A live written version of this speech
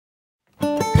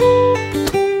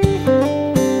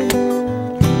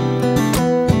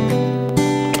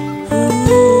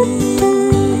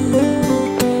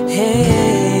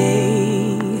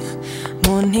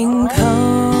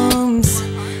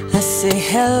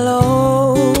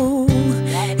low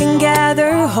and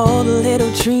gather all the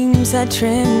little dreams I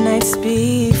dreamed nights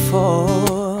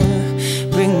before.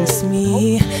 Brings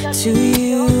me to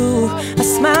you, I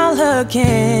smile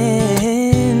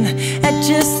again at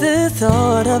just the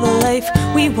thought of a life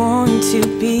we want to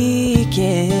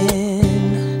begin.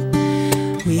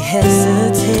 We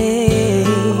hesitate,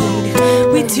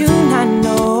 we do not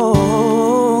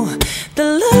know the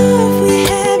love we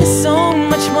have is so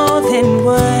much more than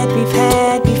what we've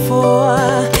had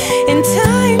before. In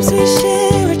times we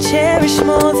share or cherish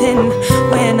more than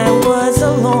when I was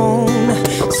alone.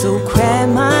 So grab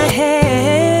my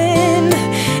hand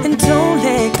and don't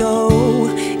let go,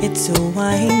 it's a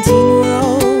winding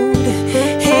road.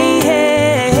 Hey,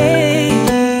 hey,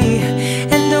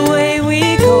 and away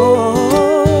we go.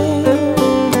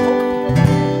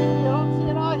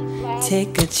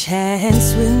 Take a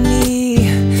chance with me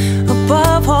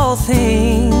above all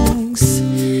things,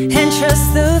 and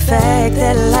trust the fact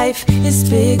that life is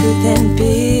bigger than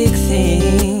big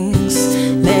things.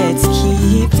 Let's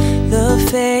keep the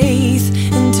faith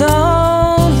and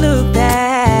don't look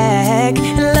back,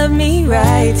 and love me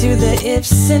right through the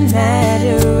ifs and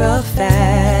matter of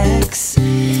facts.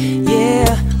 Yeah,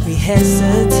 we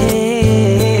hesitate,